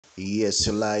Yes,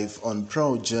 you're live on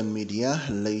PROJOURN Media,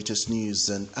 latest news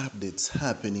and updates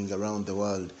happening around the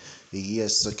world.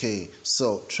 Yes, okay.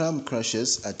 So, tram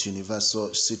crashes at Universal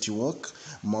CityWalk,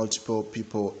 multiple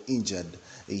people injured.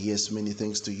 Yes, many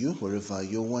thanks to you wherever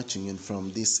you're watching in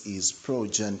from. This is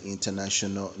PROJOURN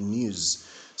International News.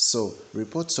 So,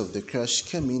 reports of the crash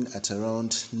came in at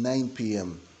around 9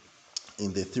 p.m.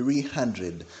 in the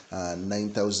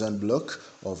 309,000 block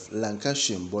of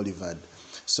Lankershim Boulevard.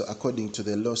 So according to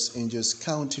the Los Angeles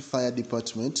County Fire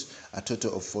Department, a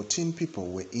total of 14 people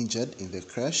were injured in the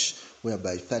crash,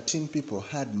 whereby 13 people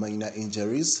had minor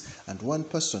injuries and one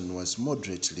person was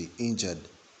moderately injured.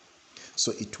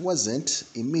 So it wasn't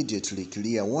immediately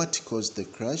clear what caused the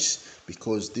crash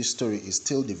because this story is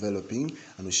still developing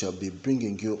and we shall be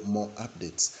bringing you more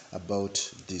updates about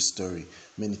this story.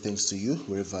 Many thanks to you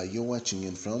wherever you're watching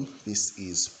in from. This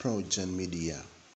is PROJOURN Media.